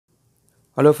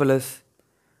Hello fellas,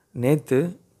 நேற்று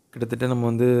கிட்டத்தட்ட நம்ம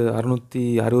வந்து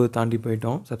 660 தாண்டி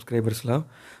போயிட்டோம் சப்ஸ்கிரைபர்ஸில்.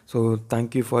 So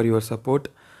thank you for your support.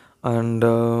 And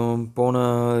போன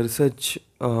ரிசர்ச்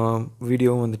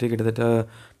வீடியோவும் வந்துட்டு கிட்டத்தட்ட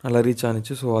நல்லா ரீச்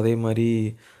ஆனிச்சு. ஸோ அதே மாதிரி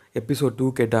எபிசோட் 2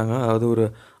 கேட்டாங்க. அதாவது ஒரு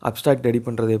அப்ஸ்ட்ராக்ட் ரெடி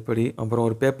பண்ணுறது எப்படி, அப்புறம்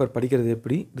ஒரு பேப்பர் படிக்கிறது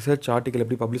எப்படி, ரிசர்ச் ஆர்டிக்கல்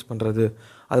எப்படி பப்ளிஷ் பண்ணுறது,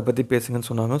 அதை பற்றி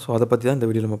பேசுங்கன்னு சொன்னாங்க. ஸோ அதை பற்றி தான் இந்த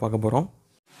வீடியோவில் நம்ம பார்க்க போகிறோம்.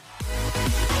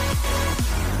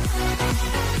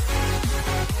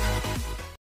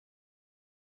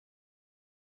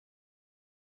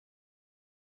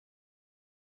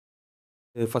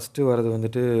 ஃபஸ்ட்டு வரது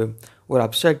வந்துட்டு ஒரு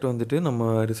அப்ஸ்ட்ராக்ட் வந்துட்டு நம்ம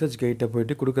ரிசர்ச் கைட்டை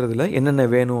போய்ட்டு கொடுக்குறதுல என்னென்ன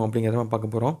வேணும் அப்படிங்கிறத நம்ம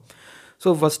பார்க்க போகிறோம்.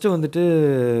 ஸோ ஃபஸ்ட்டு வந்துட்டு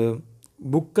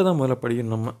புக்கை தான் முதல்ல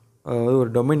படிக்கணும் நம்ம. அதாவது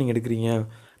ஒரு டொமைன் நீங்கள் எடுக்கிறீங்க,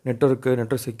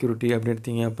 நெட்வொர்க் செக்யூரிட்டி அப்படின்னு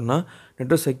எடுத்தீங்க அப்படின்னா,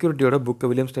 நெட்வொர்க் செக்யூரிட்டியோட புக்கை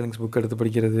வில்லியம் ஸ்டெர்லிங்ஸ் புக் எடுத்து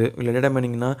படிக்கிறது, இல்லை டேட்டா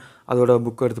மைனிங்னா அதோட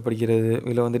புக்கை எடுத்து படிக்கிறது,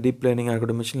 இல்லை வந்து டீப் லேர்னிங்காக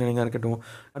இருக்கட்டும், மிஷின் லேர்னிங்காக இருக்கட்டும்,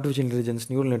 ஆர்டிஃபிஷியல் இன்டெலிஜென்ஸ்,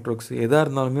 நியூரல் நெட்வொர்க்ஸ் எதாக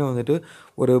இருந்தாலுமே வந்துட்டு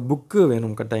ஒரு புக்கு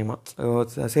வேணும்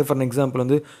கட்டாயமாக. சே ஃபார் எக்ஸாம்பிள்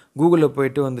வந்து கூகுளில்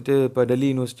போய்ட்டு வந்துட்டு இப்போ டெல்லி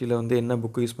யூனிவர்சிட்டியில் வந்து என்ன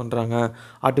புக்கு யூஸ் பண்ணுறாங்க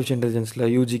ஆர்டிஃபிஷியல் இன்டெலிஜென்ஸில்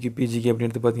யூஜிக்கு பிஜிக்கு அப்படின்னு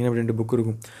எடுத்து பார்த்தீங்கன்னா அப்படி 2 புக்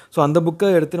இருக்கும். ஸோ அந்த புக்கை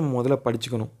எடுத்து நம்ம முதல்ல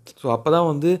படிச்சுக்கணும். ஸோ அப்போ தான்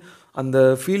வந்து அந்த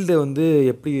ஃபீல்டு வந்து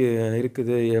எப்படி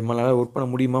இருக்குது, நம்மளால் ஒர்க் பண்ண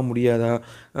முடியுமா முடியாதா,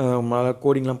 நம்மளால்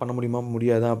கோடிங்லாம் பண்ண முடியுமா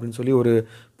முடியாதா அப்படின்னு சொல்லி ஒரு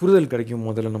புரிதல் கிடைக்கும்.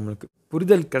 முதல்ல நம்மளுக்கு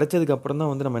புரிதல் கிடைச்சதுக்கப்புறம்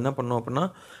தான் வந்து நம்ம என்ன பண்ணோம் அப்படின்னா,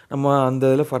 நம்ம அந்த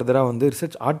இதில் ஃபர்தராக வந்து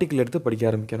ரிசர்ச் ஆர்டிக்கல் எடுத்து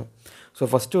படிக்க ஆரம்பிக்கணும். ஸோ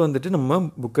ஃபஸ்ட்டு வந்துட்டு நம்ம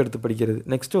புக் எடுத்து படிக்கிறது,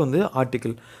 நெக்ஸ்ட்டு வந்து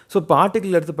ஆர்டிக்கல். ஸோ இப்போ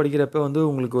ஆர்டிக்கல் எடுத்து படிக்கிறப்ப வந்து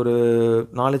உங்களுக்கு ஒரு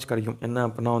நாலேஜ் கிடைக்கும். என்ன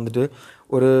அப்படின்னா வந்துட்டு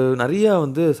ஒரு நிறையா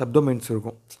வந்து சப்டொமைன்ஸ்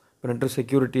இருக்கும். இப்போ நெட்வொர்க்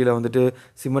செக்யூரிட்டியில் வந்துட்டு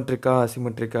அசிமெட்ரிக்கா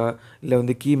இல்லை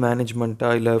வந்து கீ மேனேஜ்மெண்ட்டா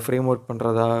இல்லை ஃப்ரேம் ஒர்க்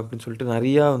பண்ணுறதா அப்படின்னு சொல்லிட்டு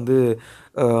நிறையா வந்து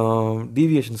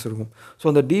டீவியேஷன்ஸ் இருக்கும். ஸோ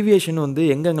அந்த டீவியேஷன் வந்து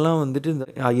எங்கெங்கெல்லாம் வந்துட்டு இந்த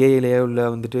ஏஐலேயோ இல்லை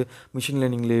வந்துட்டு மிஷின்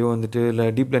லேர்னிங்லேயோ வந்துட்டு இல்லை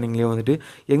டீப் லேர்னிங்லேயோ வந்துட்டு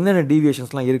என்னென்ன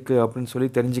டீவியேஷன்ஸ்லாம் இருக்குது அப்படின்னு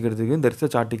சொல்லி தெரிஞ்சுக்கிறதுக்கு இந்த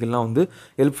ரிசர்ச் ஆர்டிக்கல்லாம் வந்து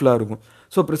ஹெல்ப்ஃபுல்லாக இருக்கும்.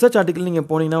 ஸோ இப்போ ரிசர்ச் ஆர்டிக்கல் நீங்கள்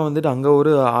போனீங்கன்னா வந்துட்டு அங்கே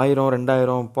ஒரு 1000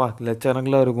 2000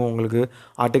 லட்சக்கணக்கில் இருக்கும் உங்களுக்கு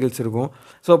ஆர்டிகல்ஸ் இருக்கும்.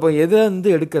 ஸோ அப்போ எதை வந்து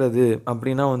எடுக்கிறது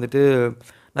அப்படின்னா வந்துட்டு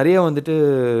நிறைய வந்துட்டு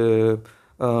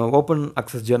ஓப்பன்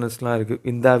அக்சஸ் ஜேர்னல்ஸ்லாம் இருக்குது.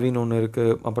 இந்தாவின்னு ஒன்று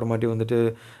இருக்குது. அப்புறமாட்டி வந்துட்டு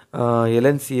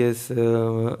எல்என்சிஎஸ்,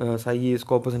 சைஇ,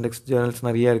 ஸ்கோபஸ் இண்டெக்ஸ் ஜேர்னல்ஸ்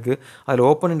நிறையா இருக்குது. அதில்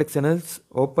ஓப்பன்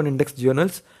இண்டெக்ஸ்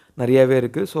ஜேர்னல்ஸ் நிறையாவே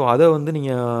இருக்குது. ஸோ அதை வந்து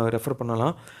நீங்கள் ரெஃபர்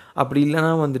பண்ணலாம். அப்படி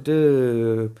இல்லைனா வந்துட்டு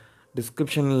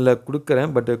டிஸ்கிரிப்ஷனில்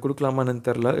கொடுக்குறேன், பட் கொடுக்கலாமான்னு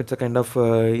தெரில. It's a kind of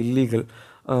illegal.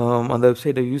 அந்த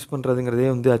வெப்சைட்டை யூஸ் பண்ணுறதுங்கிறதே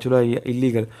வந்து ஆக்சுவலாக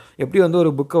இல்லீகல். எப்படி வந்து ஒரு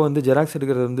புக்கை வந்து ஜெராக்ஸ்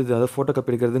எடுக்கிறது வந்து அதாவது ஃபோட்டோ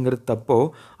காப்பி எடுக்கிறதுங்கிறது தப்போ,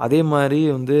 அதே மாதிரி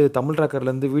வந்து தமிழ்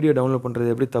ட்ராக்கர்லேருந்து வீடியோ டவுன்லோட்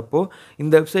பண்ணுறது எப்படி தப்போ,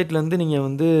 இந்த வெப்சைட்லேருந்து நீங்கள்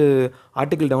வந்து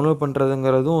ஆர்டிக்கல் டவுன்லோட்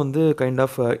பண்ணுறதுங்கிறதும் வந்து கைண்ட்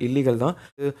ஆஃப் இல்லீகல் தான்.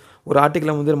 ஒரு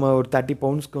ஆர்டிக்கலை வந்து நம்ம ஒரு 30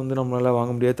 பவுண்ட்ஸ்க்கு வந்து நம்மளால்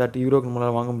வாங்க முடியாது, 30 யூரோக்கு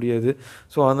நம்மளால் வாங்க முடியாது.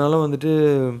 ஸோ அதனால் வந்துட்டு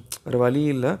வேறு வழி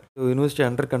இல்லை. யூனிவர்சிட்டி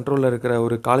அண்டர் கண்ட்ரோலில் இருக்கிற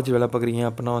ஒரு காலேஜ் வேலை பார்க்குறீங்க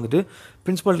அப்படின்னா வந்துட்டு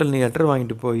பிரின்ஸிபால்கிட்ட நீங்கள் லெட்டர்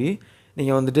வாங்கிட்டு போய்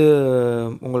நீங்கள் வந்துட்டு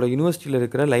உங்களோட யூனிவர்சிட்டியில்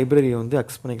இருக்கிற லைப்ரரியை வந்து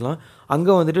அக்சஸ் பண்ணிக்கலாம்.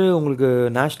 அங்கே வந்துட்டு உங்களுக்கு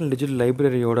நேஷ்னல் டிஜிட்டல்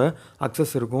லைப்ரரியோட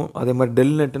அக்சஸ் இருக்கும். அதே மாதிரி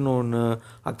டெல்நெட்டுன்னு ஒன்று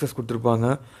அக்சஸ்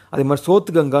கொடுத்துருப்பாங்க. அதே மாதிரி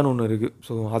சோத்து கங்கான்னு ஒன்று இருக்குது.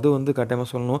 ஸோ அது வந்து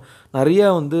கட்டாயமாக சொல்லணும். நிறையா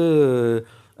வந்து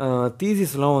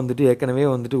தீசிஸ்லாம் வந்துட்டு ஏற்கனவே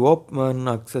வந்துட்டு ஓப்பன்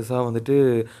அக்சஸாக வந்துட்டு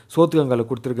சோத்து கங்காவில்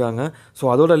கொடுத்துருக்காங்க. ஸோ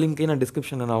அதோட லிங்க்கையும் நான்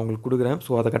டிஸ்கிரிப்ஷனில் நான் உங்களுக்கு கொடுக்குறேன்.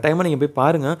 ஸோ அதை கட்டாயமாக நீங்கள் போய்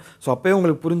பாருங்கள். ஸோ அப்போயே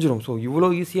உங்களுக்கு புரிஞ்சிடும். ஸோ இவ்வளோ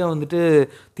ஈஸியாக வந்துட்டு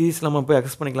தீசிஸ் நம்ம போய்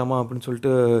அக்சஸ் பண்ணிக்கலாமா அப்படின்னு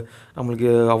சொல்லிட்டு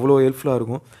நம்மளுக்கு அவ்வளோ ஹெல்ப்ஃபுல்லாக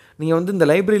இருக்கும். நீங்கள் வந்து இந்த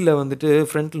லைப்ரரியில் வந்துட்டு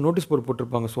ஃப்ரண்ட்டில் நோட்டீஸ் போர்டு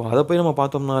போட்டிருப்பாங்க. ஸோ அதை போய் நம்ம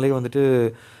பார்த்தோம்னாலே வந்துட்டு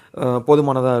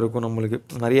போதுமானதாக இருக்கும். நம்மளுக்கு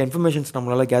நிறைய இன்ஃபர்மேஷன்ஸ்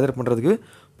நம்மளால் கேதர் பண்ணுறதுக்கு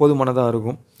போதுமானதாக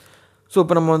இருக்கும். ஸோ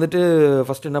இப்போ நம்ம வந்துட்டு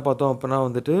ஃபஸ்ட்டு என்ன பார்த்தோம் அப்படின்னா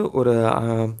வந்துட்டு ஒரு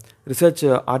ரிசர்ச்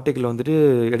ஆர்டிக்கல் வந்துட்டு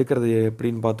எடுக்கிறது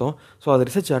எப்படின்னு பார்த்தோம். ஸோ அது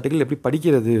ரிசர்ச் ஆர்டிக்கல் எப்படி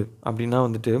படிக்கிறது அப்படின்னா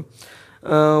வந்துட்டு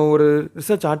ஒரு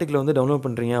ரிசர்ச் ஆர்டிக்கலை வந்து டவுன்லோட்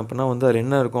பண்ணுறீங்க அப்படின்னா வந்து அதில்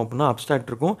என்ன இருக்கும் அப்படின்னா அப்ஸ்ட்ராக்ட்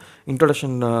இருக்கும்,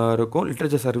 இன்ட்ரோடக்ஷன் இருக்கும்,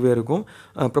 லிட்ரேச்சர் சர்வே இருக்கும்,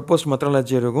 ப்ரப்போஸ்ட்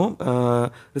மெத்தடாலஜி இருக்கும்,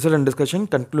 ரிசல்ட் அண்ட் டிஸ்கஷன்,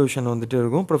 கன்க்ளூஷன் வந்துட்டு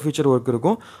இருக்கும், அப்புறம் ஃபியூச்சர் ஒர்க்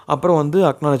இருக்கும், அப்புறம் வந்து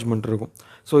அக்னாலஜ்மெண்ட் இருக்கும்.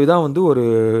 ஸோ இதான் வந்து ஒரு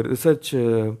ரிசர்ச்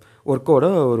ஒர்க்கோட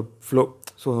ஒரு ஃப்ளோ.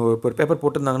 ஸோ இப்போ ஒரு பேப்பர்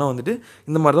போட்டிருந்தாங்கன்னா வந்துட்டு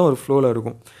இந்த மாதிரி தான் ஒரு ஃப்ளோவில்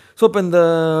இருக்கும். ஸோ இப்போ இந்த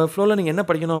ஃப்ளோவில் நீங்கள் என்ன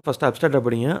படிக்கணும், ஃபஸ்ட்டு அப்ஸ்ட்ராக்டாக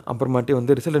படிங்க, அப்புறமாட்டி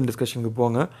வந்து ரிசல்ட் அண்ட் டிஸ்கஷனுக்கு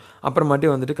போங்க, அப்புறமாட்டி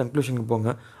வந்துட்டு கன்க்ளூஷனுக்கு போங்க.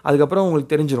 அதுக்கப்புறம் உங்களுக்கு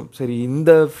தெரிஞ்சிடும், சரி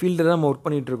இந்த ஃபீல்டில் தான் நம்ம ஒர்க்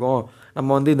பண்ணிகிட்ருக்கோம், நம்ம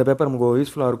வந்து இந்த பேப்பர் நமக்கு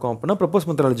யூஸ்ஃபுல்லாக இருக்கும் அப்படின்னா ப்ரப்போஸ்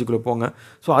மெத்தடாலஜிக்குள்ளே போங்க.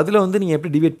 ஸோ அதில் வந்து நீங்கள்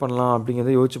எப்படி டிவைட் பண்ணலாம்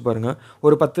அப்படிங்கிறத யோசிச்சு பாருங்கள்.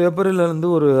 ஒரு 10 பேப்பர்லேருந்து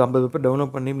ஒரு 50 பேப்பர்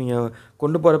டெவலப் பண்ணி நீங்கள்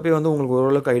கொண்டு போகிறப்பே வந்து உங்களுக்கு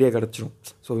ஓரளவுக்கு ஐடியா கிடச்சிரும்.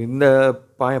 ஸோ இந்த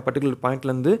பர்டிகுலர்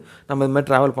பாயிண்ட்லேருந்து நம்ம இது மாதிரி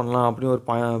ட்ராவல் பண்ணலாம் அப்படின்னு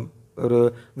ஒரு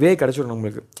வே கிடச்சிடும்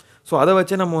நம்மளுக்கு. ஸோ அதை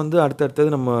வச்சே நம்ம வந்து அடுத்தடுத்தது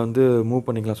நம்ம வந்து மூவ்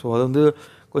பண்ணிக்கலாம். ஸோ அது வந்து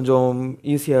கொஞ்சம்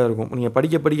ஈஸியாக இருக்கும். நீங்கள்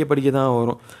படிக்க படிக்க படிக்க தான்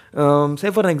வரும். சே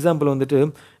ஃபார் எக்ஸாம்பிள் வந்துட்டு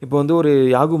இப்போ வந்து ஒரு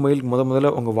யாகு மெயில்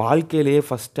முதல்ல உங்கள் வாழ்க்கையிலேயே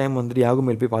ஃபஸ்ட் டைம் வந்துட்டு யாகு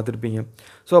மெயில் போய் பார்த்துருப்பீங்க.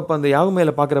 ஸோ அப்போ அந்த யாகு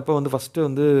மெயிலை பார்க்குறப்ப வந்து ஃபஸ்ட்டு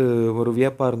வந்து ஒரு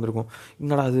வியப்பாக இருந்திருக்கும்.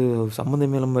 என்னடா அது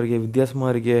சம்மந்தமே இல்லாமல் இருக்கே,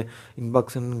 வித்தியாசமாக இருக்கே,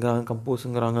 இன்பாக்ஸுங்கிறாங்க,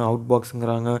 கம்போஸுங்கிறாங்க, அவுட்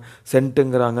பாக்ஸுங்கிறாங்க,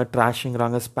 சென்ட்டுங்கிறாங்க,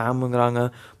 ட்ராஷுங்கிறாங்க, ஸ்பேமுங்கிறாங்க.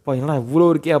 அப்பா என்னடா இவ்வளோ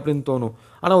இருக்கே அப்படின்னு தோணும்.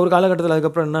 ஆனால் ஒரு காலகட்டத்தில்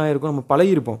அதுக்கப்புறம் என்ன ஆயிருக்கும், நம்ம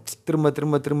பழகிருப்போம். திரும்ப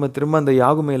திரும்ப திரும்ப திரும்ப அந்த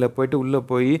யாகு மெயில போயிட்டு உள்ளே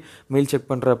போய் மெயில் செக்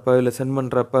பண்ணுறப்ப இல்லை சென்ட்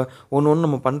பண்ணுறப்ப ஒன்று ஒன்று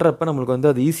நம்ம பண்ணுறப்ப நம்மளுக்கு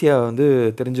வந்து அது ஈஸியாக வந்து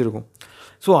தெரிஞ்சிருக்கும்.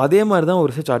 ஸோ அதே மாதிரி தான் ஒரு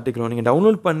ரிசர்ச் ஆர்டிக்கிளும் நீங்கள்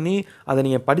டவுன்லோட் பண்ணி அதை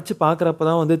நீங்கள் படித்து பார்க்குறப்ப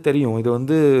தான் வந்து தெரியும் இது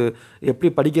வந்து எப்படி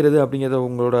படிக்கிறது அப்படிங்கிறத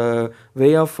உங்களோட வே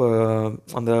ஆஃப்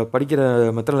அந்த படிக்கிற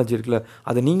மெத்தடாலஜி இருக்குல்ல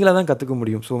அதை நீங்களாக தான் கற்றுக்க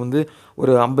முடியும். ஸோ வந்து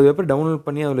ஒரு 50 பேப்பர் டவுன்லோட்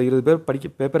பண்ணி அதில் 20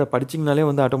 பேர் பேப்பரை படிச்சிங்கனாலே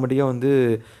வந்து ஆட்டோமேட்டிக்காக வந்து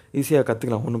ஈஸியாக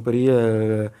கற்றுக்கலாம். ஒன்றும் பெரிய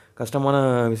கஷ்டமான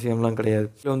விஷயம்லாம் கிடையாது.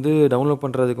 இதில் வந்து டவுன்லோட்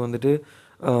பண்ணுறதுக்கு வந்துட்டு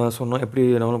சொன்னோம், எப்படி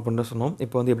டெவலப் பண்ண சொன்னோம்.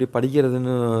 இப்போ வந்து எப்படி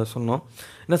படிக்கிறதுன்னு சொன்னோம்.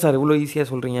 என்ன சார் இவ்வளோ ஈஸியாக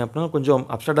சொல்கிறீங்க அப்படின்னா, கொஞ்சம்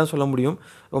அப்ஸ்ட்ராக்டாக சொல்ல முடியும்.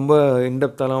 ரொம்ப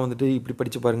இன்டெப்த்தாலாம் வந்துட்டு இப்படி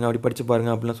படித்து பாருங்கள், அப்படி படித்து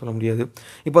பாருங்கள் அப்படிலாம் சொல்ல முடியாது.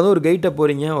 இப்போ வந்து ஒரு கைட்டை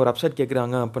போகிறீங்க, ஒரு அப்செட்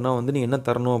கேட்குறாங்க அப்படின்னா வந்து நீங்கள் என்ன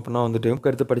தரணும் அப்படின்னா வந்துட்டு புக்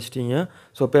எடுத்து படிச்சிட்டீங்க.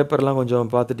 ஸோ பேப்பர்லாம் கொஞ்சம்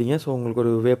பார்த்துட்டீங்க. ஸோ உங்களுக்கு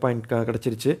ஒரு வே பாயிண்ட்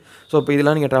கிடச்சிருச்சு. ஸோ இப்போ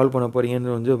இதெல்லாம் நீங்கள் ட்ராவல் பண்ண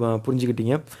போகிறீங்கன்னு வந்து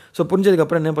புரிஞ்சுக்கிட்டீங்க. ஸோ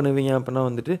புரிஞ்சதுக்கப்புறம் என்ன பண்ணுவீங்க அப்படின்னா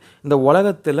வந்துட்டு இந்த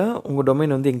உலகத்தில் உங்கள்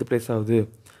டொமைன் வந்து எங்கே ப்ளேஸ் ஆகுது,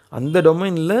 அந்த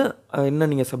டொமைனில் என்ன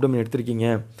நீங்கள் சப்டொமைன் எடுத்திருக்கீங்க,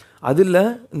 அதில்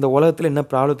இந்த உலகத்தில் என்ன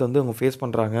ப்ராப்ளத்தை வந்து அவங்க ஃபேஸ்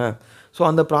பண்ணுறாங்க, ஸோ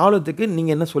அந்த ப்ராப்ளத்துக்கு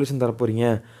நீங்கள் என்ன சொல்யூஷன் தரப்போகிறீங்க,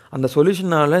 அந்த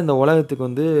சொல்யூஷனால் இந்த உலகத்துக்கு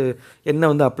வந்து என்ன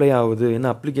வந்து அப்ளை ஆகுது, என்ன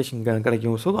அப்ளிகேஷன்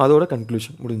கிடைக்கும். ஸோ அதோட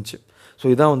கன்க்ளூஷன் முடிஞ்சிச்சு.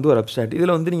 ஸோ இதான் வந்து ஒரு அப்ஸ்ட்ராக்ட்.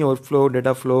 இதில் வந்து நீங்கள் ஒரு ஃப்ளோ,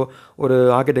 டேட்டா ஃப்ளோ, ஒரு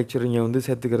ஆர்கிடெக்சர் நீங்கள் வந்து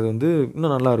சேர்த்துக்கிறது வந்து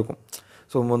இன்னும் நல்லாயிருக்கும்.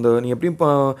 ஸோ அந்த நீங்கள் எப்படியும் இப்போ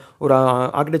ஒரு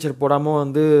ஆர்கிடெக்சர் போடாமல்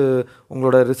வந்து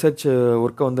உங்களோட ரிசர்ச்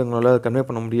ஒர்க்கை வந்து உங்களால் கன்வே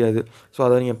பண்ண முடியாது. ஸோ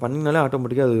அதை நீங்கள் பண்ணிங்கனாலே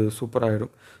ஆட்டோமேட்டிக்காக அது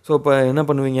சூப்பராகிடும். ஸோ இப்போ என்ன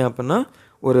பண்ணுவீங்க அப்படின்னா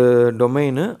ஒரு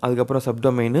டொமைனு, அதுக்கப்புறம்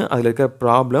சப்டொமைனு, அதில் இருக்கிற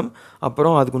ப்ராப்ளம்,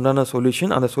 அப்புறம் அதுக்கு உண்டான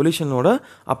சொல்யூஷன், அந்த சொல்யூஷனோட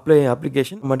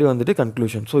அப்ளிகேஷன் மட்டும் வந்துட்டு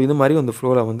கன்க்ளூஷன். ஸோ இது மாதிரி வந்து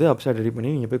ஃப்ளோவில் வந்து அப்ஸ்ட்ராக்ட் ரெடி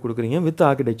பண்ணி நீங்கள் போய் கொடுக்குறீங்க வித்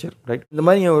ஆர்கிடெக்சர், ரைட்? இந்த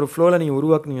மாதிரி நீங்கள் ஒரு ஃப்ளோவில் நீங்கள்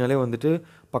உருவாக்குனீங்கனாலே வந்துட்டு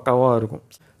பக்காவாக இருக்கும்.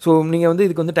 ஸோ நீங்கள் வந்து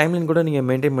இதுக்கு வந்து டைம்லைன் கூட நீங்கள்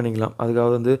மெயின்டைன் பண்ணிக்கலாம். அதுக்காக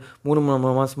வந்து 3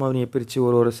 மாதமாக நீங்கள் பிரித்து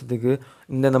ஒரு வருஷத்துக்கு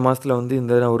இந்தந்த மாதத்தில் வந்து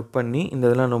இந்த இதெல்லாம் ஒர்க் பண்ணி இந்த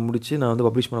இதெல்லாம் நான் முடித்து நான் வந்து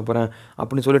பப்ளிஷ் பண்ண போகிறேன்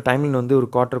அப்படின்னு சொல்லி டைம்லைன் வந்து ஒரு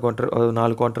குவார்ட்டர்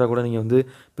 4 குவார்ட்டராக கூட நீங்கள் வந்து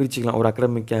பிரிச்சுக்கலாம் ஒரு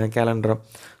அகடமிக் கேலண்டராக.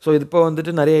 ஸோ இது இப்போ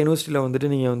வந்துட்டு நிறைய யூனிவர்சிட்டியில்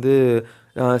வந்துட்டு நீங்கள் வந்து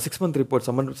 6 மந்த் ரிப்போர்ட்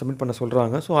சப்மிட் பண்ண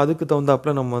சொல்கிறாங்க. ஸோ அதுக்கு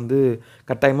தகுந்தாப்பில் நம்ம வந்து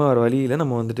கட்டாயமாக வர வழியில்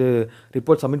நம்ம வந்துட்டு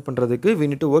ரிப்போர்ட் சப்மிட் பண்ணுறதுக்கு we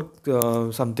need to work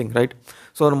something, right?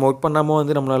 So நம்ம ஒர்க் பண்ணாமல்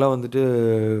வந்து நம்மளால் வந்துட்டு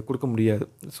கொடுக்க முடியாது.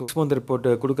 ஸோ 6 மந்த் ரிப்போர்ட்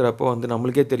கொடுக்குறப்போ வந்து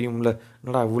நம்மளுக்கே தெரியும்ல,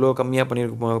 என்னடா இவ்வளோ கம்மியாக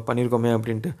பண்ணியிருக்கோமே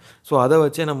அப்படின்ட்டு. ஸோ அதை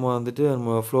வச்சே நம்ம வந்துட்டு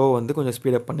நம்ம ஃப்ளோ வந்து கொஞ்சம்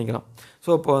ஸ்பீடப் பண்ணிக்கலாம். ஸோ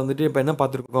இப்போ வந்துட்டு இப்போ என்ன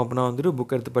பார்த்துருக்கோம் அப்படின்னா வந்துட்டு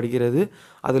புக் எடுத்து படிக்கிறது,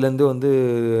 அதுலேருந்து வந்து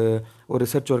ஒரு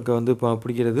ரிசர்ச் ஒர்க்கை வந்து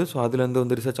பிடிக்கிறது, ஸோ அதுலேருந்து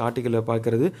வந்து ரிசர்ச் ஆர்டிக்கலை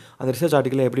பார்க்குறது, அந்த ரிசர்ச்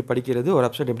ஆர்டிக்கலை எப்படி படிக்கிறது, ஒரு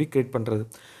வெப்சைட் எப்படி கிரியேட் பண்ணுறது.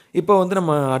 இப்போ வந்து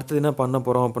நம்ம அடுத்தது என்ன பண்ண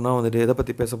போகிறோம் அப்படின்னா வந்துட்டு எதை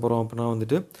பற்றி பேச போகிறோம் அப்படின்னா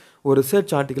வந்துட்டு ஒரு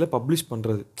ரிசர்ச் ஆர்டிக்கலை பப்ளிஷ்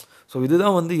பண்ணுறது. ஸோ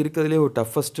இதுதான் வந்து இருக்கிறதுலே ஒரு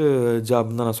டஃபஸ்ட்டு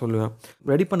ஜாப்னு தான் நான் சொல்லுவேன்.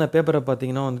 ரெடி பண்ண பேப்பரை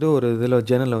பார்த்தீங்கன்னா வந்துட்டு ஒரு இதில்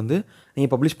ஜேர்னலில் வந்து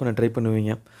நீங்கள் பப்ளிஷ் பண்ண ட்ரை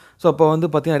பண்ணுவீங்க. ஸோ அப்போ வந்து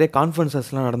பார்த்தீங்கன்னா நிறைய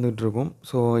கான்ஃபரன்சஸ்லாம் நடந்துகிட்டு இருக்கும்.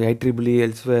 ஸோ IEEE,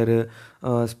 எல்ஸ்வேரு,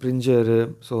 ஸ்ப்ரிஞ்சரு,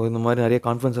 ஸோ இந்த மாதிரி நிறைய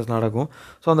கான்ஃபரன்சஸ் நடக்கும்.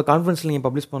 ஸோ அந்த கான்ஃபரன்ஸில் நீங்கள்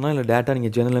பப்ளிஷ் பண்ணலாம், இல்லை டேட்டா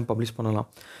நீங்கள் ஜேர்னலில் பப்ளிஷ் பண்ணலாம்.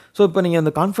 ஸோ இப்போ நீங்கள்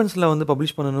அந்த கான்ஃபரன்ஸில் வந்து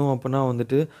பப்ளிஷ் பண்ணணும் அப்படின்னா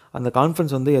வந்துட்டு அந்த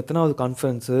கான்ஃபரன்ஸ் வந்து எத்தனாவது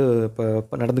கான்ஃபரன்ஸு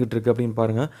இப்போ நடந்துகிட்டு இருக்குது அப்படின்னு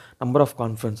பாருங்கள். நம்பர் ஆஃப்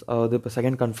கான்ஃபரன்ஸ், அதாவது இப்போ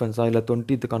செகண்ட் கான்ஃபரன்ஸா, இல்லை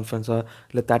 20th கான்ஃபரன்ஸா,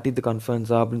 இல்லை 30th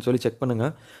கான்ஃபரன்ஸா அப்படின்னு சொல்லி செக்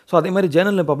பண்ணுங்கள். ஸோ அதே மாதிரி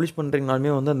ஜேர்னலில் பப்ளிஷ்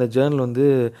பண்ணுறீங்கனாலுமே வந்து அந்த ஜேர்னல் வந்து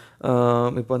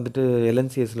இப்போ வந்துட்டு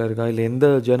LNCSல இருக்கா, இல்லை எந்த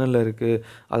ஜேர்னலில் இருக்குது,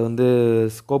 அது வந்து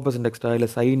ஸ்கோபஸ் இண்டெக்ஸ்டா, இல்லை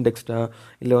சை இண்டெக்ஸ்டா,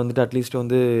 இல்லை வந்துட்டு அட்லீஸ்ட்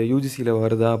வந்து UGCயில்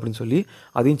வருதா அப்படின்னு சொல்லி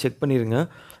அதையும் செக் பண்ணிடுங்க.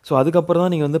 ஸோ அதுக்கப்புறம்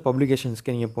தான் நீங்கள் வந்து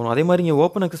பப்ளிகேஷன்ஸ்க்கு நீங்கள் போகணும். அதே மாதிரி நீங்கள்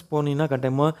ஓப்பன் அக்சஸ் போனீங்கன்னா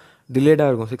கட்டாயமாக டிலேடாக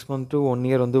இருக்கும். 6 month to 1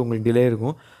 year வந்து உங்களுக்கு டிலே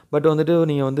இருக்கும். பட் வந்துட்டு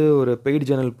நீங்கள் வந்து ஒரு பெய்டு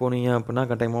ஜேர்னல் போனீங்க அப்படின்னா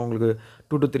கட்டாயமாக உங்களுக்கு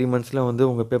 2 to 3 monthஸில் வந்து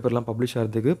உங்கள் பேப்பர்லாம் பப்ளிஷ்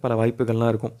ஆகிறதுக்கு பல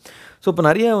வாய்ப்புகள்லாம் இருக்கும். ஸோ இப்போ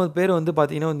நிறைய பேர் வந்து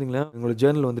பார்த்தீங்கன்னா வந்துங்களேன், உங்களோட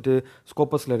ஜேர்னல் வந்துட்டு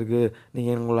ஸ்கோப்பஸில் இருக்குது,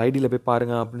 நீங்கள் உங்களோட ஐடியில் போய்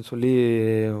பாருங்கள் அப்படின்னு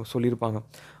சொல்லியிருப்பாங்க.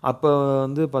 அப்போ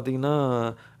வந்து பார்த்தீங்கன்னா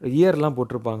இயர்லாம்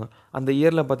போட்டிருப்பாங்க. அந்த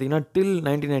இயரில் பார்த்தீங்கன்னா டில்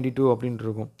 1992 அப்படின்ட்டு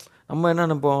இருக்கும். நம்ம என்ன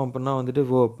நினைப்போம் அப்படின்னா வந்துட்டு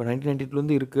இப்போ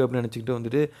 1992 இருக்குது அப்படின்னு நினச்சிக்கிட்டு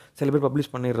வந்துட்டு சில பேர்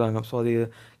பப்ளிஷ் பண்ணிடுறாங்க. ஸோ அது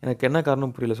எனக்கு என்ன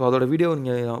காரணம் புரியல. ஸோ அதோட வீடியோ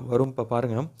நீங்கள் வரும் இப்போ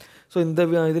பாருங்கள். ஸோ இந்த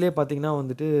இதிலே பார்த்தீங்கன்னா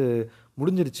வந்துட்டு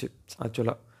முடிஞ்சிருச்சு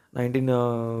ஆக்சுவலாக 19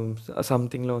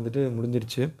 சம்திங்கில் வந்துட்டு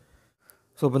முடிஞ்சிருச்சு.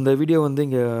 ஸோ இப்போ இந்த வீடியோ வந்து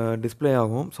இங்கே டிஸ்பிளே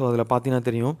ஆகும். ஸோ அதில் பார்த்தீங்கன்னா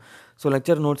தெரியும். So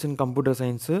lecture notes in computer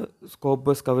science,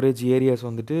 Scopus coverage areas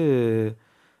வந்துட்டு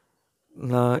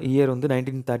இயர் வந்து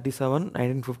 1937,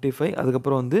 1955,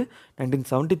 அதுக்கப்புறம் வந்து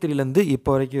 1973லேருந்து இப்போ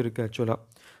வரைக்கும் இருக்குது ஆக்சுவலாக.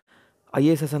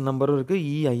 ஐஎஸ்எஸ்என் நம்பரும் இருக்குது,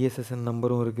 இஐஎஸ்எஸ்என்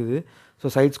நம்பரும் இருக்குது. ஸோ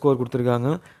சைட் ஸ்கோர் கொடுத்துருக்காங்க.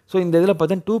 ஸோ இந்த இதில்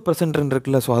பார்த்தீங்கன்னா 2%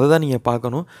 இருக்குல்ல, ஸோ அதை தான் நீங்கள்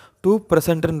பார்க்கணும்.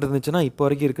 2% இருந்துச்சுன்னா இப்போ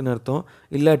வரைக்கும் இருக்குன்னு அர்த்தம்.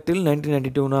 இல்லை டில்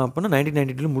 1992னா அப்படின்னா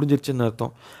 1992 முடிஞ்சிருச்சுன்னு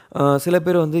அர்த்தம். சில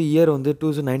பேர் வந்து இயர் வந்து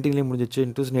 2019 முடிஞ்சிச்சு,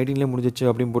 2018 முடிஞ்சிச்சு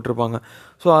அப்படின்னு போட்டிருப்பாங்க.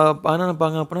 ஸோ என்ன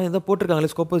நினைப்பாங்க அப்படின்னா இதை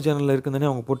போட்டிருக்காங்களே ஸ்கோப்பஸ் ஜேர்னலில் இருக்குன்னு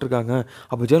அவங்க போட்டிருக்காங்க,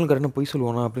 அப்போ ஜேர்னல் கரெக்டாக பொய்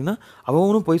சொல்லுவானா அப்படின்னா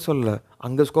அவனும் பொய் சொல்லலை.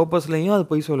 அங்கே ஸ்கோப்பஸ்லேயும் அது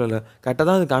பொய் சொல்லலை, கரெக்டாக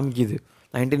தான் அது காமிக்குது.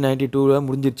 1992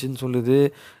 முடிஞ்சிருச்சுன்னு சொல்லுது,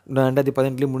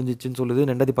 2018 முடிஞ்சிச்சுன்னு சொல்லுது,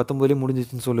 2019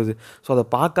 முடிஞ்சிச்சுன்னு சொல்லுது. ஸோ அதை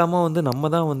பார்க்காம வந்து நம்ம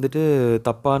தான் வந்துட்டு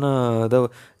தப்பான இதை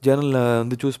ஜேர்னலில்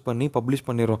வந்து சூஸ் பண்ணி பப்ளிஷ்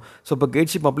பண்ணிடுறோம். ஸோ இப்போ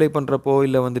கைட்ஷிப் அப்ளை பண்ணுறப்போ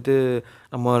இல்லை வந்துட்டு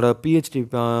நம்மளோட பிஹெச்டி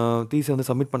தீஸை வந்து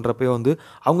சப்மிட் பண்ணுறப்போ வந்து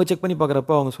அவங்க செக் பண்ணி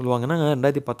பார்க்குறப்போ அவங்க சொல்லுவாங்கன்னா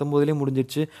 2019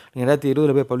 முடிஞ்சிச்சு, நீங்கள்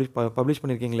 2020 போய் பப்ளிஷ்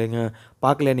பண்ணியிருக்கீங்களேங்க,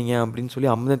 பார்க்கல நீங்கள் அப்படின்னு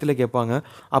சொல்லி அந்த நேரத்தில் கேட்பாங்க.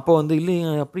 அப்போ வந்து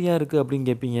இல்லைங்க அப்படியா இருக்குது அப்படின்னு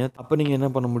கேட்பீங்க. அப்போ நீங்கள்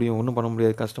என்ன பண்ண முடியும்? ஒன்றும் பண்ண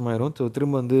முடியாது, கஷ்டமாயிரும். ஸோ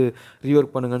திரும்ப வந்து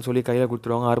ரீஒர்க் பண்ணுங்கன்னு சொல்லி கையில்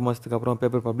கொடுத்துருவாங்க. 6 மாதத்துக்கு அப்புறம்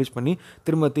பேப்பர் பப்ளிஷ் பண்ணி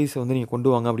திரும்ப தீஸை வந்து நீங்கள் கொண்டு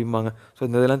வாங்க அப்படிம்பாங்க. ஸோ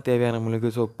இந்த இதெல்லாம் தேவையான நம்மளுக்கு.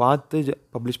 ஸோ பார்த்து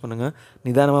பப்ளிஷ் பண்ணுங்கள்,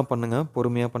 நிதானமாக பண்ணுங்கள்,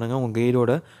 பொறுமையாக பண்ணுங்கள். உங்கள்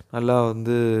கைடோட நல்லா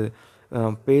வந்து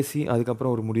பேசி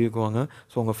அதுக்கப்புறம் ஒரு முடிவுக்கு வாங்க.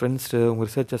 ஸோ உங்கள் ஃப்ரெண்ட்ஸு, உங்கள்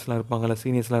ரிசர்ச்சர்ஸ்லாம் இருப்பாங்கள்ல,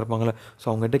 சீனியர்ஸ்லாம் இருப்பாங்கள்ல, ஸோ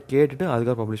அவங்ககிட்ட கேட்டுட்டு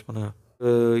அதுக்கப்புறம் பப்ளிஷ் பண்ணுங்கள்.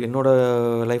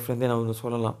 என்னோடய லைஃப்லேருந்தே நான் வந்து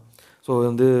சொல்லலாம். ஸோ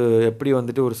வந்து எப்படி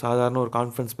வந்துட்டு ஒரு சாதாரண ஒரு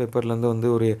கான்ஃபரன்ஸ் பேப்பர்லேருந்து வந்து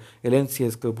ஒரு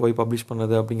எல்என்சிஎஸ்க்கு போய் பப்ளிஷ்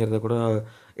பண்ணது அப்படிங்கிறத கூட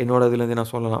என்னோட இதுலேருந்தே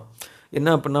நான் சொல்லலாம். என்ன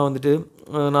அப்படின்னா வந்துட்டு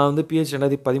நான் வந்து பிஹெச்டி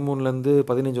 2013லேருந்து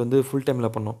 15 வந்து ஃபுல்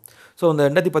டைமில் பண்ணோம். ஸோ அந்த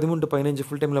 2013 to 15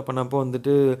 ஃபுல் டைமில் பண்ணப்போ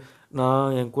வந்துட்டு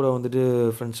நான் என் கூட வந்துட்டு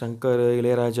ஃப்ரெண்ட்ஸ் சங்கர்,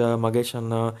 இளையராஜா, மகேஷ்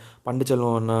அண்ணா,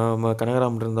 பண்டிச்செல்வம் அண்ணா,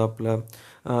 கனகராம் இருந்தாப்புல,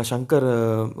 சங்கர்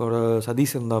ஓட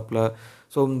சதீஷ் இருந்தாப்புல.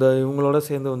 ஸோ இவங்களோட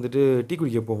சேர்ந்து வந்துட்டு டீ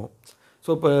குடிக்க போவோம். ஸோ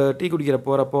இப்போ டீ குடிக்கிற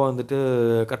போகிறப்போ வந்துட்டு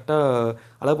கரெக்டாக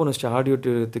அழகப்பா யூனிவர்சிட்டி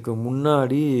ஆடிட்டோரியத்துக்கு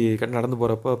முன்னாடி கரெக்டாக நடந்து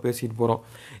போகிறப்போ பேசிட்டு போகிறோம்.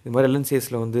 இது மாதிரி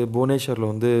எல்என்சிஎஸில் வந்து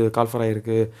புவனேஸ்வரில் வந்து கால்ஃபர்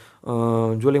ஆகிருக்கு,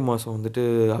 ஜூலை மாதம் வந்துட்டு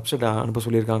அப்செட் அனுப்ப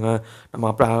சொல்லியிருக்காங்க,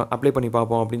 நம்ம அப்ளை பண்ணி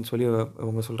பார்ப்போம் அப்படின்னு சொல்லி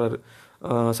அவங்க சொல்கிறாரு,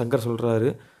 சங்கர்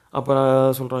சொல்கிறாரு. அப்போ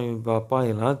நான் சொல்கிறோம், இப்போ அப்பா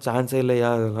இதெல்லாம் சான்ஸே இல்லையா,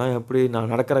 இதெல்லாம் எப்படி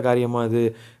நடக்கிற காரியமா இது?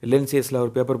 எல்என்சிஎஸில்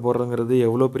ஒரு பேப்பர் போடுறதுங்கிறது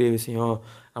எவ்வளோ பெரிய விஷயம்.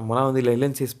 நம்மலாம் வந்து இல்லை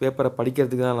எல்என்சிஎஸ் பேப்பரை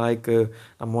படிக்கிறதுக்கு தான் லாய்க்கு,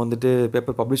 நம்ம வந்துட்டு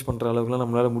பேப்பர் பப்ளிஷ் பண்ணுற அளவுக்குலாம்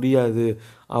நம்மளால் முடியாது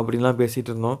அப்படின்லாம்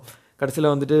பேசிகிட்டு இருந்தோம்.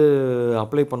 கடைசியில் வந்துட்டு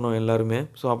அப்ளை பண்ணோம் எல்லாருமே.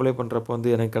 ஸோ அப்ளை பண்ணுறப்போ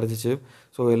வந்து எனக்கு கிடச்சிச்சு.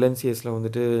 ஸோ எல்என்சிஎஸில்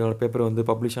வந்துட்டு என்னோடய பேப்பர் வந்து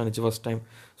பப்ளிஷ் ஆனிச்சு first time.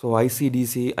 So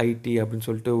ICTC ID அப்படின்னு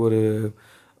சொல்லிட்டு ஒரு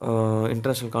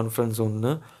இன்டர்நேஷ்னல் கான்ஃபரன்ஸ்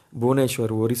ஒன்று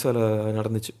புவனேஸ்வர் ஒரிசாவில்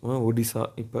நடந்துச்சு, ஒடிசா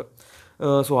இப்போ.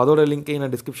 ஸோ அதோட லிங்க்கையும்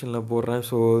நான் டிஸ்கிரிப்ஷனில் போடுறேன்.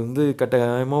 ஸோ வந்து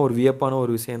கட்டாயமாக ஒரு வியப்பான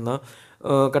ஒரு விஷயந்தான்.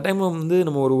 கட்டாயமாக வந்து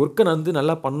நம்ம ஒரு ஒர்க்கை வந்து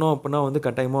நல்லா பண்ணோம் அப்படின்னா வந்து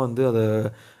கட்டாயமாக வந்து அதை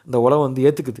இந்த உலகம் வந்து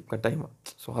ஏற்றுக்குது கட்டாயமாக.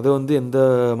 ஸோ அது வந்து எந்த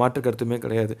மாற்று கருத்துமே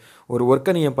கிடையாது. ஒரு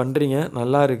ஒர்க்கை நீங்கள் பண்ணுறீங்க,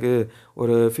 நல்லா இருக்குது,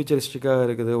 ஒரு ஃபியூச்சரிஸ்டிக்காக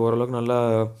இருக்குது, ஓரளவுக்கு நல்லா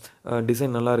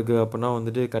டிசைன் நல்லா இருக்குது அப்படின்னா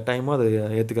வந்துட்டு கட்டாயமாக அதை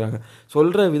ஏற்றுக்கிறாங்க.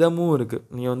 சொல்கிற விதமும் இருக்குது.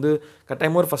 நீங்கள் வந்து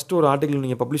கட்டாயமாக ஃபஸ்ட்டு ஒரு ஆர்டிக்கல்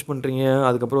நீங்கள் பப்ளிஷ் பண்ணுறீங்க,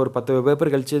 அதுக்கப்புறம் ஒரு 10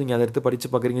 பேப்பர் கழிச்சு நீங்கள் அதை எடுத்து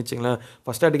படித்து பார்க்குறீங்கன்னு வச்சுங்களேன்,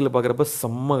 ஃபஸ்ட் ஆர்டிக்கல் பார்க்குறப்ப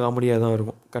செம்ம காமெடியாக தான்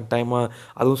இருக்கும். கட்டாயமாக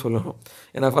அதுவும் சொல்லணும்.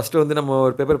 ஏன்னா ஃபஸ்ட்டு வந்து நம்ம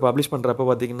ஒரு பேப்பர் பப்ளிஷ் பண்ணுறப்ப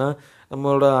பார்த்திங்கன்னா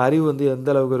நம்மளோட அறிவு வந்து எந்த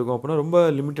அளவுக்கு இருக்கும் அப்படின்னா ரொம்ப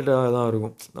லிமிட்டடாக தான்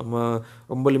இருக்கும். நம்ம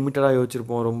ரொம்ப லிமிட்டடாக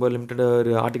யோசிச்சிருப்போம், ரொம்ப லிமிட்டடாக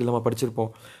ஒரு ஆர்டிக்கல் நம்ம படிச்சிருப்போம்.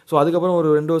 ஸோ அதுக்கப்புறம் ஒரு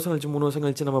 2 வருஷம் கழிச்சு 3 வருஷம்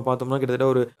கழிச்சு நம்ம பார்த்தோம்னா கிட்டத்தட்ட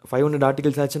ஒரு 500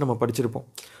 ஆர்டிகல்ஸ் ஆச்சு நம்ம படிச்சிருப்போம்.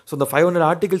 ஸோ இந்த 500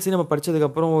 ஆர்டிகல்ஸையும் நம்ம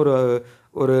படித்ததுக்கப்புறம்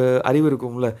ஒரு அறிவு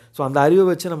இருக்கும்ல. ஸோ அந்த அறிவை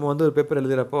வச்சு நம்ம வந்து ஒரு பேப்பர்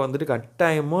எழுதுகிறப்போ வந்துட்டு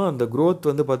கட்டாயமாக அந்த க்ரோத்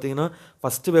வந்து பார்த்திங்கன்னா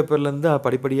ஃபஸ்ட்டு பேப்பர்லேருந்து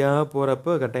படிப்படியாக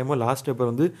போகிறப்ப கட்டாயமாக லாஸ்ட்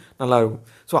பேப்பர் வந்து நல்லாயிருக்கும்.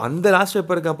 ஸோ அந்த லாஸ்ட்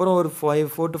பேப்பருக்கு அப்புறம் ஒரு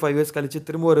 4 to 5 இயர்ஸ் கழிச்சு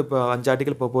திரும்ப ஒரு 5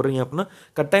 ஆர்டிக்கல் இப்போ போடுறீங்க அப்படின்னா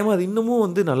கட்டாயமாக அது இன்னமும்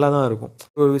வந்து நல்லா தான் இருக்கும்.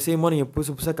 ஒரு விஷயமா நீங்கள்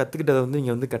புதுசு புதுசாக கற்றுக்கிட்டதை வந்து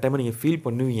நீங்கள் வந்து கட்டாயமாக நீங்கள் ஃபீல்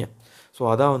பண்ணுவீங்க. ஸோ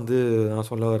அதான் வந்து நான்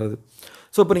சொல்ல வர்றது.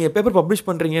 ஸோ இப்போ நீங்கள் பேப்பர் பப்ளிஷ்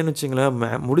பண்ணுறீங்கன்னு வச்சுங்களேன்,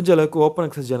 முடிஞ்ச அளவுக்கு ஓப்பன்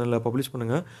அக்சஸ் ஜேர்னலில் பப்ளிஷ்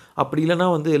பண்ணுங்கள். அப்படி இல்லைனா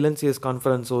வந்து எல்என்சிஎஸ்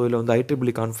கான்ஃபரன்ஸோ இல்லை வந்து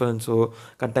ஐட்ரிபிள்இ கான்ஃபரன்ஸோ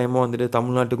கட்டாயமாக வந்துட்டு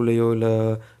தமிழ்நாட்டுக்குள்ளேயோ இல்லை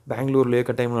பெங்களூர்லேயோ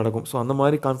கட்டாயமாக நடக்கும். ஸோ அந்த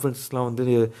மாதிரி கான்ஃபரன்ஸ்லாம் வந்து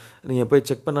நீங்கள் போய்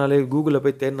செக் பண்ணாலே கூகுளில்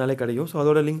போய் தேடினாலே கிடைக்கும். ஸோ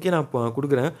அதோட லிங்க்கே நான் இப்போ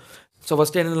கொடுக்குறேன். ஸோ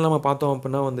ஃபஸ்ட்டு என்னென்னலாம் நம்ம பார்த்தோம்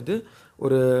அப்படின்னா வந்துட்டு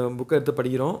ஒரு புக்கை எடுத்து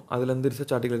படிக்கிறோம், அதுலேருந்து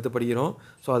ரிசர்ச் ஆர்டிக்கல் எடுத்து படிக்கிறோம்.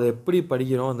 ஸோ அதை எப்படி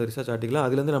படிக்கிறோம் அந்த ரிசர்ச் ஆர்டிக்கலை,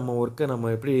 அதுலேருந்து நம்ம ஒர்க்கை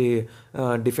நம்ம எப்படி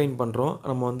டிஃபைன் பண்ணுறோம்,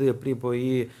 நம்ம வந்து எப்படி போய்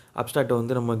அப்ஸ்ட்ராக்டை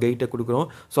வந்து நம்ம கைட்டை கொடுக்குறோம்.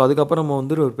 ஸோ அதுக்கப்புறம் நம்ம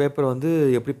வந்து ஒரு பேப்பரை வந்து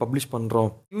எப்படி பப்ளிஷ்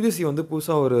பண்ணுறோம். யூஜிசி வந்து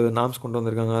புதுசாக ஒரு நார்ம்ஸ் கொண்டு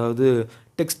வந்திருக்காங்க. அதாவது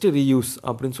டெக்ஸ்ட் ரீயூஸ்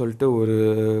அப்படின்னு சொல்லிட்டு ஒரு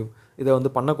இதை வந்து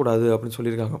பண்ணக்கூடாது அப்படின்னு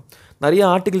சொல்லியிருக்காங்க. நிறைய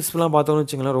ஆர்டிகல்ஸ்லாம் பார்த்தோம்னு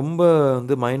வச்சுங்களேன், ரொம்ப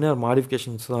வந்து மைனர்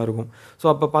மாடிஃபிகேஷன்ஸ் தான் இருக்கும். ஸோ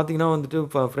அப்போ பார்த்தீங்கன்னா வந்துட்டு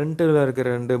இப்போ ஃப்ரண்ட்டில் இருக்கிற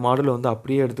 2 மாடலை வந்து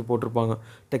அப்படியே எடுத்து போட்டிருப்பாங்க.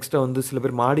 டெக்ஸ்ட்டை வந்து சில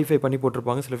பேர் மாடிஃபை பண்ணி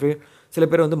போட்டிருப்பாங்க, சில பேர் சில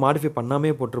பேர் வந்து மாடிஃபை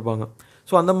பண்ணாமே போட்டிருப்பாங்க.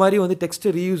 ஸோ அந்த மாதிரி வந்து டெக்ஸ்ட்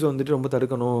ரீயூஸ் வந்துட்டு ரொம்ப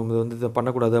தடுக்கணும். இது வந்து இதை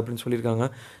பண்ணக்கூடாது அப்படின்னு சொல்லியிருக்காங்க.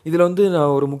 இதில் வந்து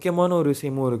நான் ஒரு முக்கியமான ஒரு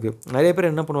விஷயமும் இருக்குது. நிறைய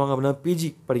பேர் என்ன பண்ணுவாங்க அப்படின்னா, பிஜி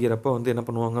படிக்கிறப்ப வந்து என்ன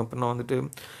பண்ணுவாங்க அப்படின்னா வந்துட்டு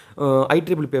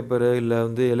ஐட்ரிபிள் பேப்பரு, இல்லை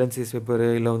வந்து எல்என்சிஎஸ் பேப்பரு,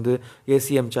 இல்லை வந்து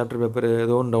ஏசிஎம் சாப்டர் பேப்பரு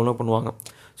ஏதோ ஒன்று டவுன்லோட் பண்ணுவாங்க.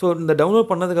 ஸோ இந்த டவுன்லோட்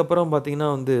பண்ணதுக்கப்புறம் பார்த்தீங்கன்னா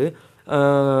வந்து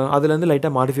அதுலேருந்து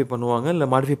லைட்டாக மாடிஃபை பண்ணுவாங்க. இல்லை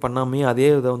மாடிஃபை பண்ணாமையே அதே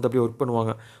இதை வந்து அப்படியே ஒர்க்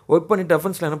பண்ணுவாங்க. ஒர்க் பண்ணிட்டு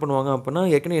ரெஃபரன்ஸில் என்ன பண்ணுவாங்க அப்படின்னா,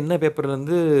 ஏற்கனவே என்ன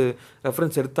பேப்பர்லேருந்து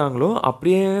ரெஃபரன்ஸ் எடுத்தாங்களோ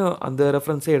அப்படியே அந்த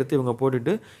ரெஃபரன்ஸே எடுத்து இவங்க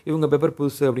போட்டுட்டு, இவங்க பேப்பர்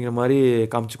புதுசு அப்படிங்கிற மாதிரி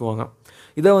காமிச்சுக்குவாங்க.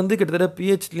 இதை வந்து கிட்டத்தட்ட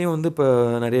பிஹெச்டிலையும் வந்து இப்போ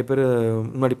நிறைய பேர்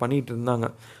முன்னாடி பண்ணிகிட்டு இருந்தாங்க.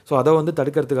 ஸோ அதை வந்து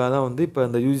தடுக்கிறதுக்காக தான் வந்து இப்போ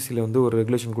இந்த யூஜிசியில் வந்து ஒரு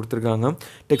ரெகுலேஷன் கொடுத்துருக்காங்க.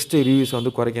 டெக்ஸ்ட் ரிவ்யூஸ்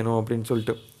வந்து குறைக்கணும் அப்படின்னு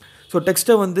சொல்லிட்டு. ஸோ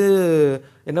டெக்ஸ்ட்டை வந்து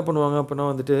என்ன பண்ணுவாங்க அப்படின்னா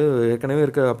வந்துட்டு, ஏற்கனவே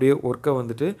இருக்க அப்படியே ஒர்க்கை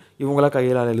வந்துட்டு இவங்களா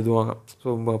கையால் எழுதுவாங்க. ஸோ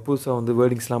புதுசாக வந்து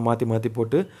வேர்டிங்ஸ்லாம் மாற்றி மாற்றி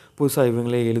போட்டு புதுசாக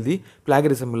இவங்களே எழுதி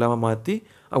பிளாகரிசம் இல்லாமல் மாற்றி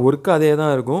ஒர்க்கு அதே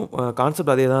தான் இருக்கும்,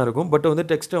 கான்செப்ட் அதே தான் இருக்கும். பட் வந்து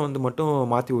டெக்ஸ்ட்டை வந்து மட்டும்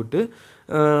மாற்றி விட்டு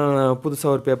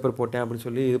புதுசாக ஒரு பேப்பர் போட்டேன் அப்படின்னு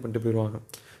சொல்லி இது பண்ணிட்டு போயிடுவாங்க.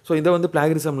 ஸோ இதை வந்து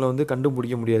பிளாகரிசமில் வந்து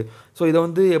கண்டுபிடிக்க முடியாது. ஸோ இதை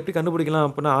வந்து எப்படி கண்டுபிடிக்கலாம்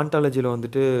அப்படின்னா, ஆண்டாலஜியில்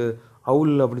வந்துட்டு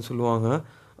அவுல் அப்படின்னு சொல்லுவாங்க.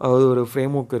 அது ஒரு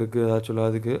ஃப்ரேம் ஒர்க் இருக்குது ஆக்சுவலாக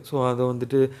அதுக்கு. ஸோ அதை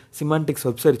வந்துட்டு சிமான்டிக்ஸ்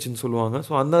வெப் சர்ச்ன்னு சொல்லுவாங்க.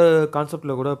 ஸோ அந்த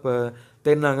கான்செப்ட்டில் கூட இப்போ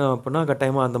தேடினாங்க அப்படின்னா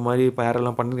கட்டாயமாக அந்த மாதிரி இப்போ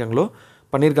யாரெல்லாம்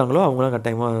பண்ணியிருக்காங்களோ அவங்களாம்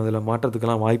கட்டாயமாக அதில்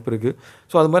மாற்றத்துக்கெல்லாம் வாய்ப்பு இருக்குது.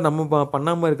 ஸோ அது மாதிரி நம்ம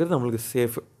பண்ணாமல் இருக்கிறது நம்மளுக்கு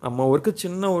சேஃப். நம்ம ஒர்க்கு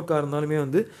சின்ன ஒர்க்காக இருந்தாலுமே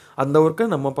வந்து அந்த ஒர்க்கை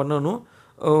நம்ம பண்ணணும்,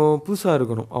 புதுசாக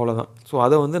இருக்கணும், அவ்வளோதான். ஸோ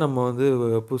அதை வந்து நம்ம வந்து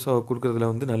புதுசாக கொடுக்குறதுல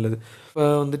வந்து நல்லது. இப்போ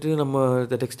வந்துட்டு நம்ம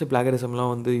இந்த டெக்ஸ்ட்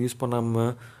பிளாகரிசம்லாம் வந்து யூஸ்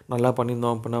பண்ணாமல் நல்லா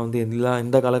பண்ணியிருந்தோம் அப்படின்னா வந்து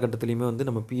எந்த காலகட்டத்துலேயுமே வந்து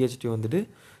நம்ம பிஹெச்டி வந்துட்டு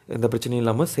எந்த பிரச்சனையும்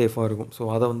இல்லாமல் சேஃபாக இருக்கும்.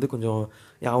 ஸோ அதை வந்து கொஞ்சம்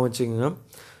ஞாபகம் வச்சுக்கோங்க.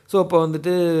 ஸோ இப்போ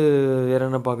வந்துட்டு வேறு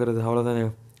என்ன பார்க்குறது, அவ்வளோதானே.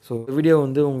 ஸோ வீடியோ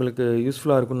வந்து உங்களுக்கு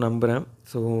யூஸ்ஃபுல்லாக இருக்கும்னு நம்புகிறேன்.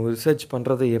 ஸோ ரிசர்ச்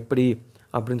பண்ணுறது எப்படி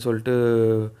அப்படின்னு சொல்லிட்டு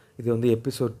இது வந்து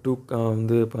எபிசோட் 2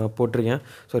 வந்து இப்போ போட்டிருக்கேன்.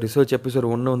 ஸோ ரிசர்ச் எபிசோட்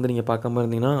 1 வந்து நீங்கள் பார்க்காம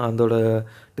இருந்தீங்கன்னா அதோட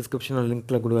டிஸ்கிரிப்ஷனில்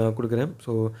லிங்க்கில் கொடுக்குறேன்.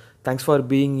 So thanks for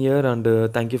being here and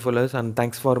thank you for Luz and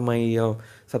thanks for my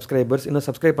subscribers. இன்னும்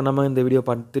சப்ஸ்கிரைப் பண்ணாமல் இந்த வீடியோ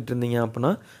பார்த்துட்டு இருந்தீங்க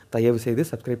அப்படின்னா தயவு செய்து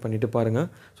சப்ஸ்கிரைப் பண்ணிவிட்டு பாருங்கள்.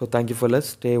 So thank you for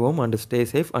Luz, stay home and stay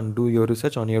safe and two your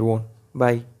research on your own.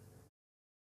 By.